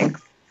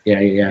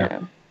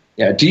 Yeah.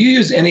 Do you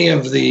use any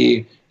of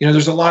the,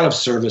 there's a lot of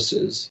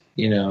services,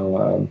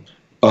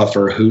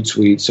 Buffer,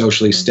 Hootsuite,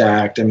 Socially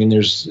Stacked. I mean,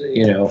 there's,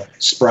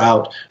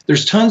 Sprout.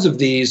 There's tons of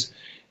these.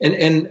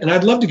 And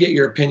I'd love to get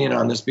your opinion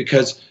on this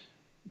because,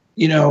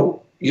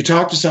 you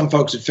talk to some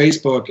folks at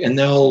Facebook and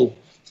they'll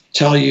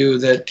tell you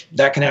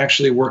that can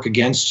actually work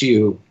against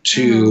you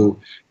to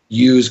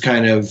use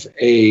kind of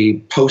a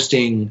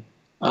posting,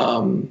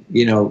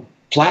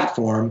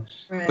 platform.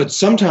 Right. But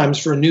sometimes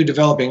for a new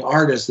developing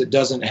artist that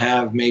doesn't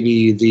have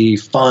maybe the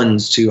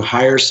funds to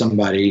hire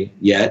somebody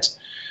yet,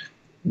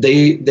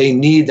 they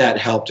need that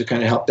help to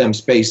kind of help them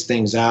space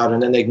things out,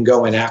 and then they can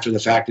go in after the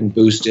fact and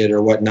boost it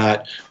or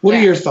whatnot. What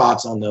are your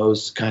thoughts on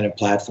those kind of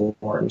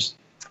platforms?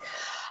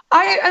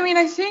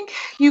 I think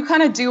you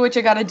kind of do what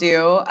you got to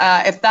do.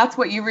 If that's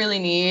what you really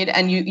need,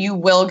 and you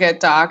will get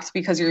docked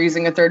because you're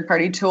using a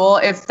third-party tool,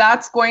 if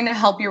that's going to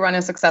help you run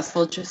a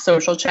successful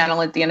social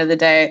channel at the end of the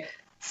day,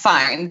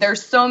 fine.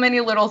 There's so many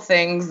little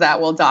things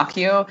that will dock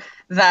you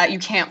that you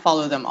can't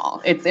follow them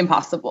all. It's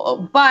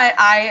impossible. But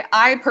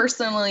I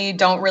personally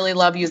don't really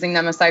love using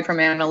them aside from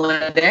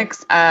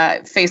analytics.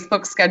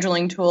 Facebook's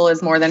scheduling tool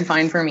is more than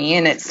fine for me,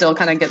 and it still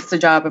kind of gets the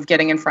job of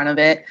getting in front of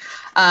it.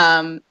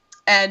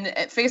 And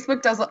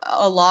Facebook does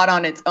a lot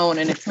on its own,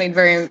 and it's made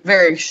very,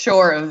 very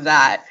sure of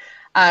that.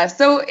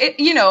 So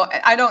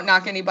I don't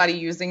knock anybody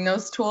using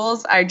those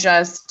tools. I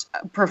just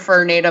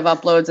prefer native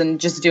uploads and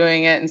just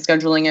doing it and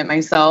scheduling it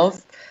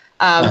myself.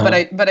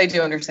 But I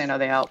do understand how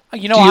they help.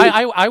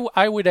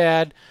 I would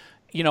add,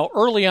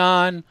 early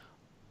on,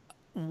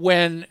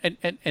 when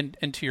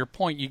and to your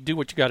point, you do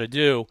what you got to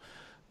do.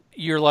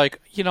 You're like,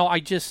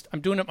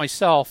 I'm doing it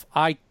myself.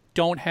 I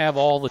don't have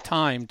all the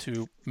time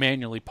to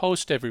manually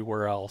post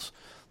everywhere else.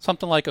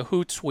 Something like a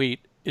Hootsuite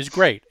is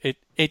great.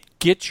 It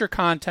gets your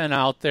content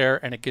out there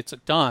and it gets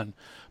it done.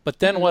 But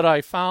then what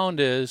I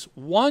found is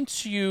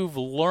once you've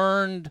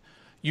learned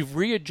You've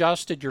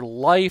readjusted your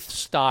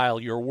lifestyle,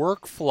 your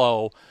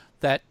workflow,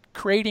 that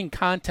creating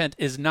content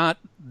is not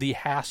the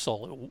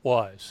hassle it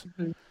was.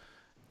 Mm-hmm.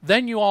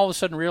 Then you all of a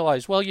sudden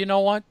realize, well, you know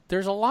what?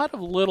 There's a lot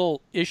of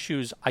little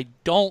issues I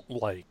don't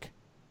like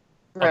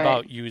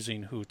about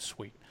using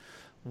Hootsuite.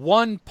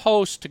 One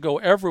post to go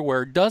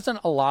everywhere doesn't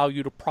allow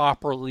you to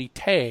properly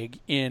tag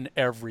in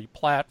every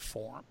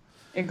platform.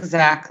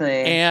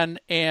 Exactly.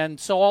 And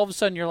so all of a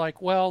sudden you're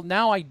like, well,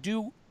 now I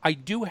do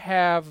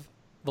have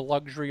the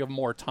luxury of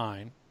more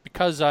time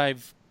because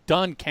I've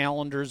done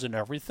calendars and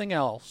everything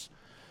else,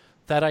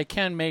 that I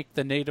can make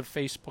the native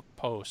Facebook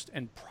post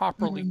and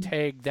properly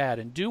tag that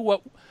and do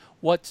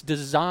what's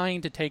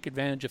designed to take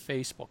advantage of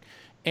Facebook.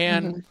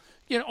 And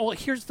you know,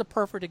 here's the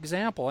perfect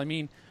example. I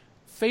mean,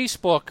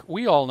 Facebook,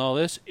 we all know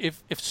this.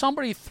 If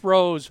somebody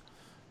throws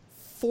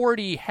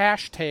 40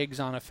 hashtags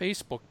on a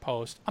Facebook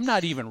post, I'm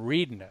not even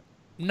reading it.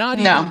 Not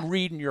even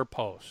reading your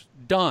post.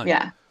 Done.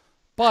 Yeah.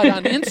 But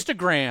on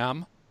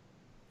Instagram,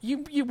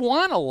 you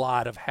want a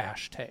lot of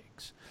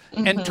hashtags.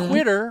 And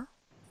Twitter,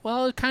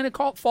 well, it kind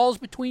of falls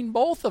between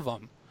both of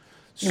them.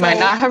 So you might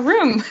not have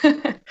room.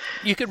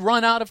 You could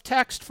run out of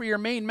text for your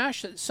main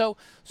message. So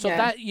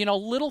that, you know,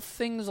 little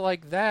things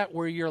like that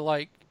where you're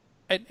like,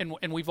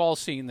 and we've all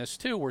seen this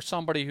too, where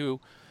somebody who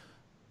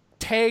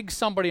tags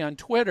somebody on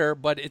Twitter,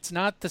 but it's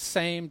not the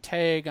same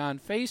tag on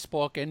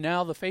Facebook, and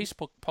now the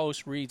Facebook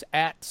post reads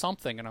at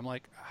something, and I'm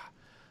like,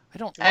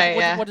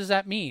 what does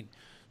that mean?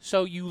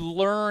 So you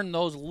learn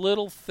those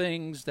little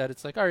things that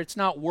it's like, all right, it's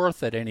not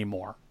worth it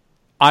anymore.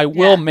 I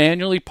will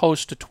manually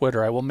post to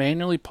Twitter. I will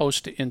manually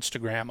post to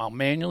Instagram. I'll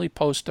manually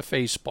post to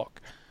Facebook.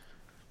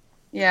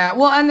 Yeah,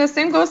 well, and the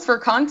same goes for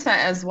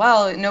content as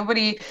well.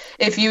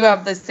 If you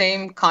have the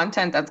same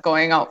content that's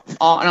going out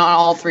on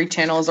all three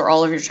channels or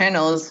all of your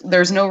channels,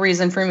 there's no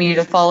reason for me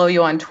to follow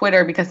you on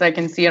Twitter because I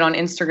can see it on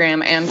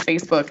Instagram and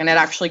Facebook, and it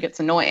actually gets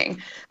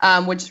annoying,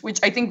 which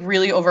I think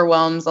really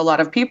overwhelms a lot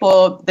of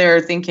people. They're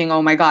thinking,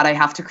 oh my God, I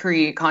have to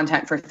create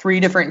content for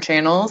 3 different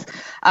channels.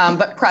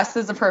 But Press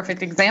is a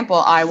perfect example.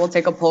 I will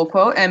take a pull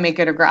quote and make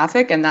it a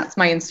graphic, and that's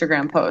my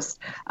Instagram post.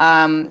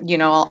 You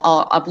know,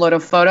 I'll upload a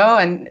photo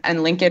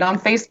and link it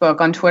on Facebook.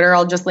 On Twitter,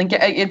 I'll just link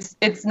it.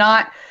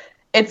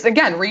 It's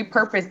again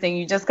repurposing.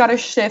 You just got to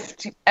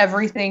shift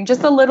everything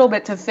just a little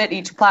bit to fit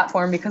each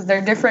platform because they're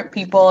different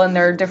people and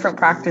they're different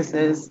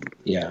practices.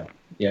 Yeah,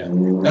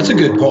 that's a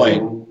good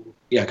point.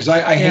 Yeah, because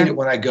I hate it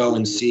when I go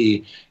and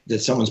see that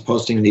someone's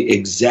posting the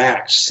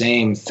exact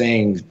same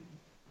thing,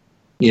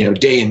 you know,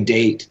 day and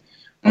date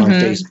on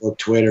Facebook,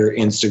 Twitter,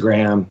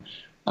 Instagram.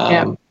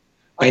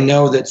 I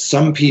know that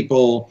some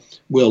people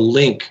will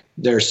link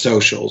their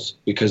socials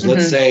because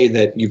let's say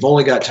that you've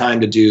only got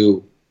time to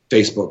do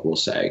Facebook, we'll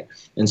say.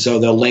 And so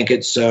they'll link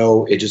it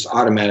so it just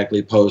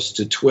automatically posts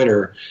to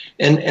Twitter.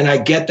 And I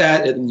get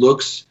that. It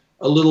looks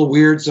a little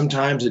weird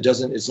sometimes.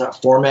 It's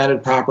not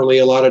formatted properly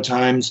a lot of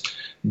times.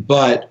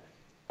 But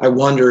I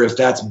wonder if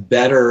that's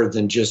better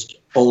than just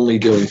only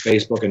doing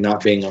Facebook and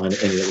not being on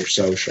any other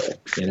social,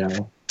 you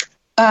know?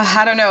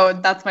 I don't know.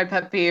 That's my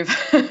pet peeve.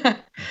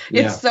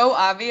 It's so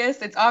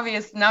obvious. It's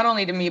obvious not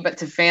only to me, but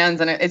to fans.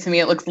 And to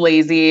me, it looks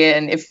lazy.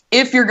 And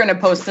if you're going to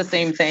post the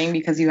same thing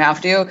because you have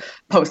to,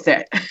 post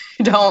it.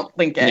 Don't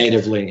link it.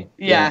 Natively.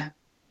 Yeah.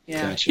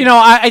 Gotcha. You know,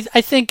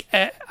 I think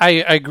I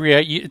agree.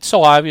 It's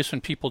so obvious when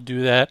people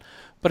do that.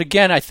 But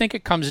again, I think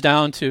it comes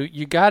down to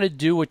you got to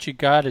do what you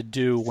got to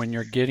do when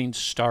you're getting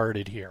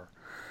started here.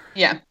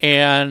 Yeah.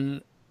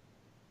 And,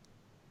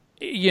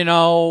 you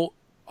know,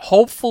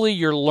 hopefully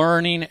you're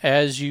learning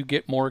as you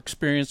get more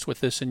experience with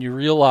this and you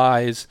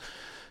realize,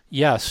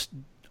 yes,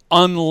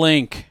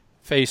 unlink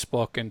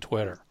Facebook and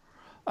Twitter.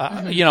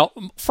 You know,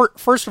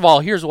 first of all,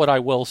 here's what I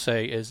will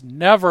say is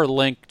never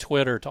link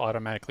Twitter to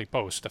automatically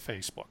post to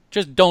Facebook.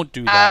 Just don't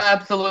do that.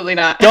 Absolutely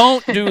not.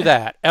 Don't do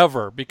that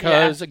ever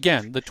because,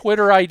 again, the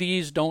Twitter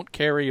IDs don't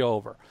carry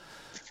over.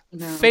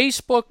 No.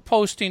 Facebook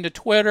posting to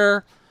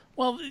Twitter,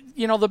 well,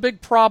 you know, the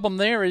big problem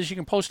there is you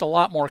can post a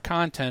lot more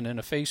content in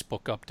a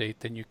Facebook update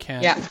than you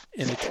can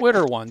in a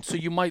Twitter one. So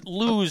you might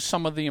lose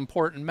some of the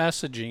important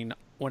messaging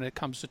when it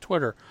comes to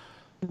Twitter.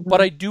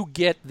 But I do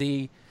get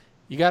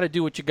you got to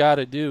do what you got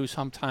to do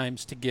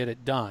sometimes to get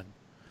it done.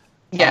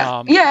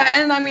 Yeah,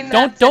 and I mean,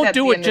 don't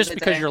do it just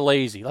because you're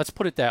lazy. Let's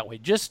put it that way.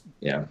 Just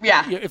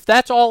if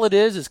that's all it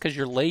is because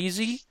you're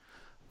lazy,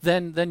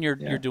 then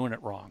you're doing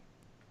it wrong.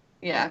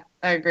 Yeah,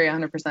 I agree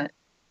 100%.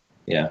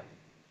 Yeah.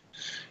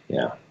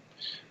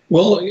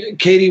 Well,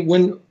 Katie,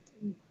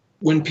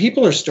 when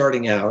people are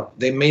starting out,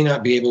 they may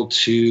not be able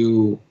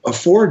to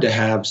afford to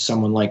have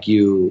someone like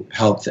you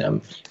help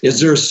them. Is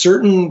there a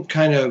certain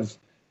kind of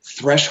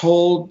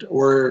threshold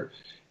or,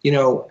 you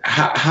know,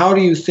 how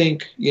do you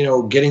think, you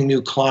know, getting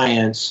new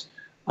clients,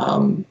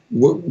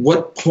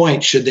 what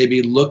point should they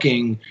be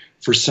looking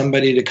for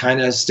somebody to kind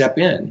of step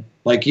in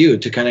like you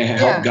to kind of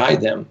help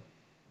guide them?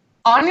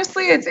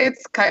 Honestly,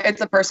 it's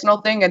a personal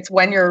thing. It's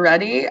when you're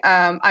ready.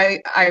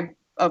 I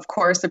of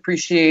course,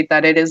 appreciate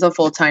that it is a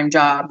full-time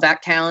job.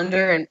 That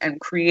calendar and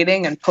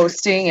creating and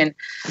posting and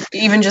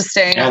even just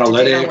staying up to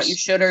date on what you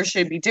should or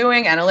should be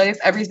doing, analytics,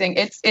 everything.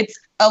 It's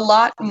a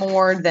lot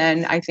more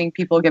than I think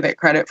people give it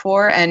credit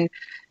for. And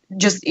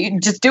just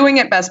doing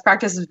it best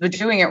practices, but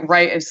doing it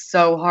right is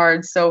so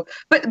hard. So,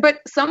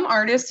 but some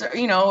artists,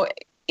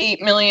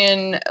 8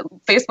 million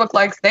Facebook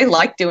likes, they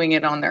like doing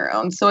it on their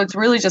own. So it's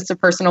really just a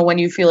personal, when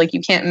you feel like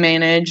you can't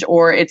manage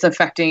or it's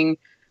affecting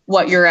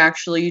what you're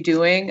actually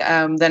doing,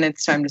 then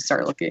it's time to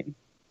start looking.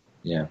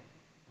 Yeah,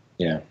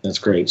 that's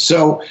great.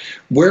 So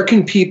where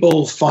can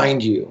people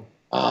find you?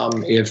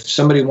 If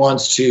somebody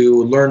wants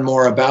to learn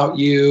more about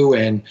you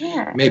and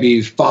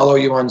maybe follow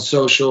you on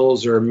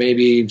socials or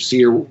maybe see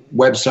your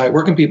website,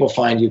 where can people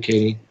find you,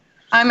 Katie?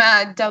 I'm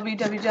at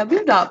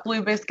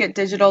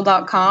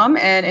www.bluebiscuitdigital.com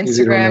and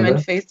Instagram and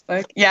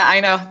Facebook. Yeah,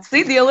 I know.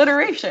 See the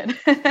alliteration.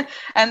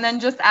 And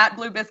then just at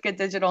Blue Biscuit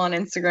Digital on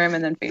Instagram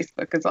and then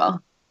Facebook as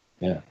well.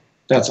 Yeah,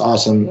 that's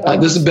awesome.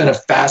 This has been a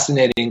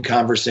fascinating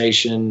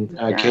conversation,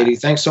 Katie.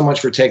 Thanks so much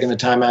for taking the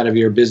time out of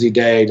your busy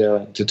day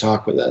to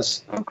talk with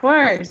us. Of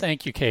course.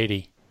 Thank you,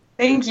 Katie.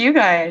 Thank you,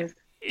 guys.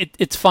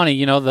 It's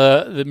funny,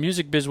 the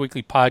Music Biz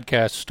Weekly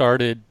podcast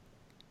started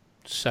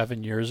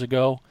 7 years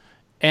ago,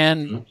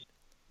 and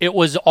it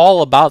was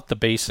all about the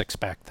basics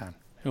back then.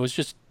 It was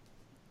just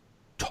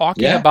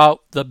talking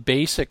about the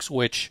basics,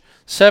 which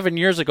 7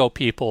 years ago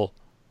people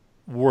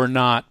were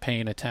not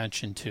paying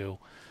attention to.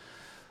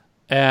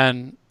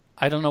 And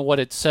I don't know what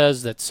it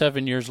says that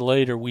 7 years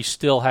later we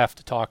still have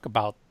to talk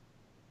about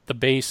the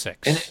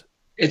basics. And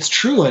it's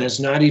true, and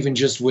it's not even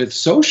just with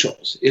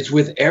socials. It's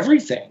with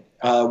everything.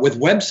 With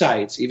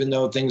websites, even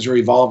though things are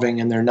evolving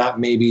and they're not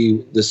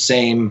maybe the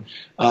same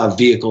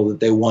vehicle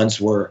that they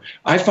once were.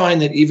 I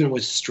find that even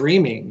with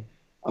streaming,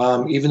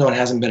 even though it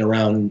hasn't been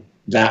around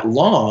that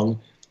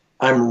long,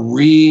 I'm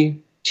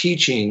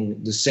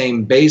re-teaching the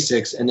same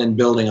basics and then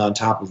building on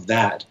top of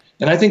that.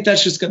 And I think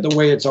that's just the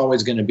way it's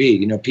always going to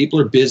be.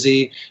 People are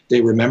busy. They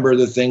remember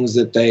the things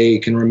that they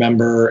can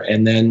remember,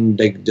 and then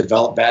they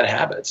develop bad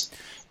habits.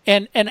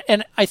 And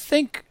I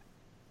think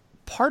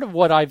part of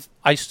what I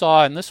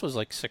saw, and this was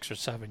like 6 or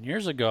 7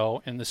 years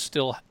ago, and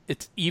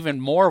it's even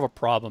more of a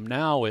problem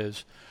now,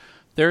 is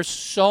there's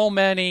so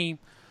many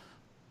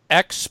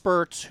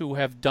experts who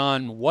have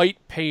done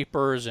white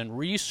papers and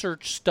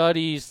research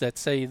studies that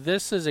say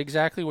this is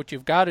exactly what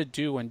you've got to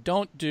do and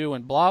don't do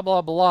and blah,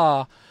 blah,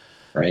 blah,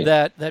 right.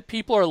 that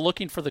people are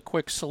looking for the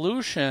quick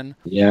solution.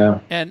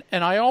 Yeah. And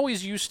I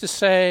always used to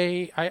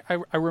say,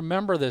 I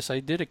remember this,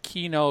 I did a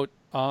keynote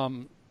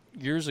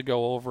years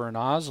ago over in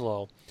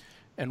Oslo,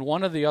 and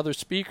one of the other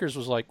speakers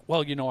was like,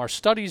 well, our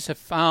studies have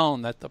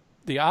found that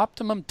the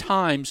optimum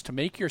times to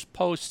make your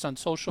posts on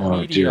social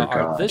media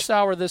are this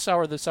hour, this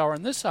hour, this hour,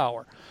 and this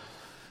hour.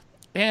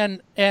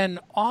 And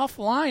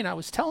offline, I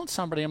was telling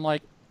somebody, I'm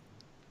like,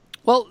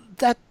 well,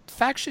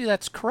 factually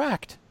that's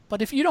correct.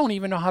 But if you don't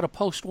even know how to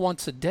post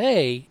once a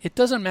day, it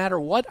doesn't matter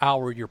what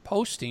hour you're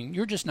posting.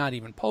 You're just not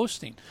even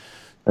posting.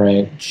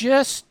 Right.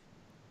 Just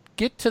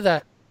get to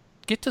the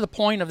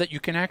point of that you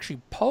can actually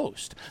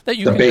post, that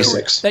you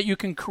that you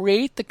can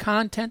create the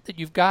content that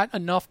you've got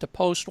enough to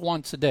post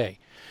once a day.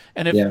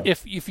 And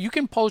if you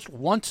can post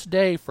once a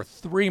day for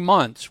 3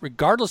 months,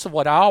 regardless of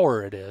what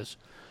hour it is,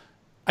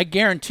 I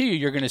guarantee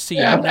you're going to see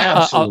you're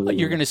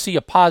going to see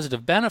a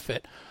positive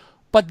benefit.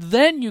 But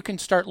then you can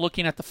start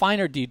looking at the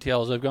finer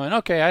details of going,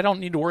 okay, I don't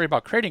need to worry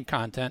about creating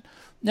content.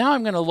 Now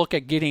I'm going to look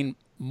at getting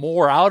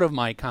more out of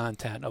my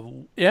content.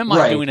 Am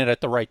I doing it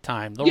at the right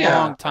time, the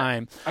wrong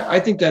time? I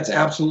think that's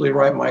absolutely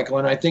right, Michael.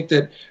 And I think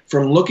that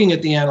from looking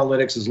at the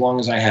analytics as long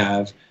as I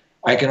have,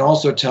 I can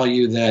also tell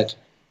you that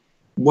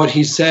what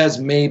he says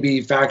may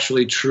be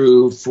factually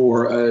true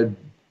for a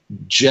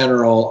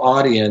general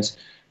audience,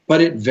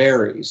 but it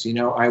varies.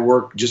 I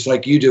work just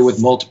like you do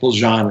with multiple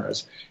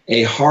genres.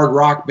 A hard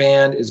rock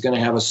band is going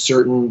to have a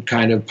certain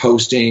kind of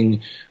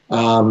posting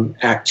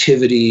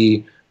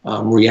activity,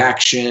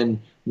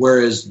 reaction,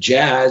 whereas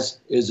jazz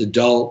is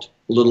adult,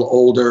 a little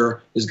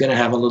older, is going to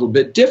have a little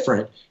bit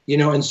different,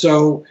 and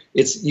so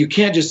you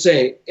can't just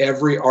say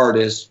every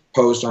artist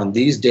posts on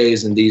these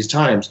days and these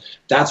times.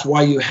 That's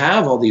why you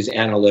have all these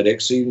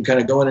analytics, so you can kind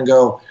of go in and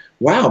go,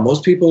 wow,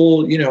 most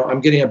people,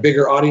 I'm getting a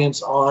bigger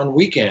audience on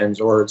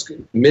weekends, or it's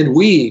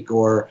midweek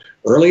or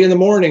early in the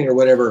morning or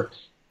whatever.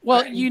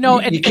 Well, you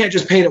can't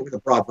just paint it with a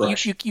broad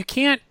brush. You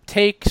can't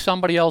take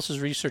somebody else's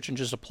research and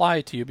just apply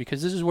it to you,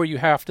 because this is where you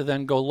have to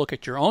then go look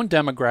at your own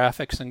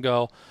demographics and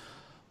go,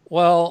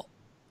 well,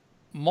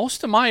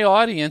 most of my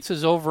audience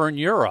is over in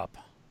Europe,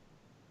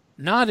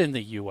 not in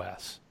the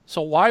U.S.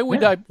 So why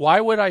would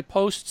I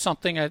post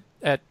something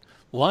at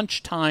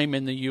lunchtime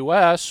in the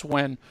U.S.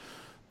 when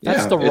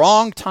that's the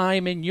wrong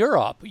time in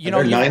Europe?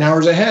 They're 9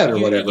 hours ahead or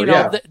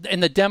whatever.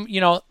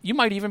 You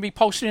might even be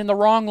posting in the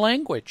wrong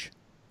language.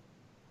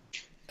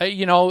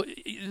 The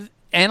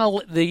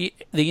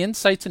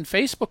insights in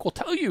Facebook will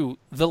tell you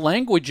the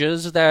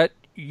languages that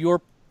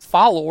your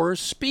followers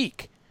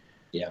speak.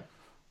 Yeah.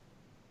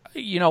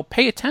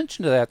 Pay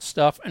attention to that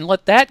stuff and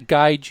let that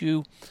guide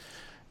you.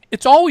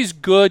 it's always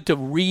good to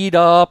read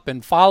up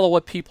and follow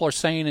what people are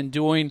saying and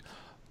doing,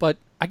 but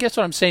I guess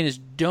what I'm saying is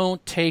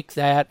don't take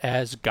that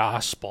as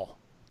gospel,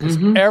 because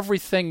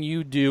everything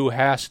you do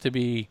has to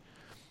be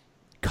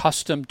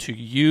custom to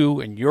you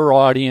and your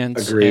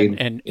audience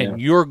and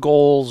your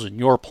goals and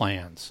your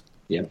plans.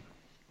 Yeah.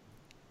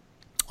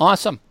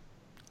 Awesome.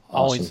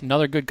 Always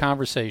another good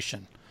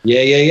conversation.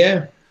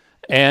 Yeah.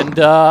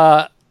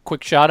 And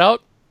quick shout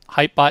out,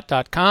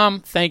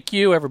 hypebot.com. Thank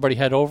you. Everybody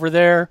head over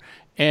there.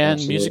 And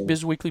Absolutely. Music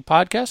Biz Weekly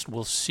Podcast.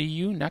 We'll see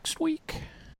you next week.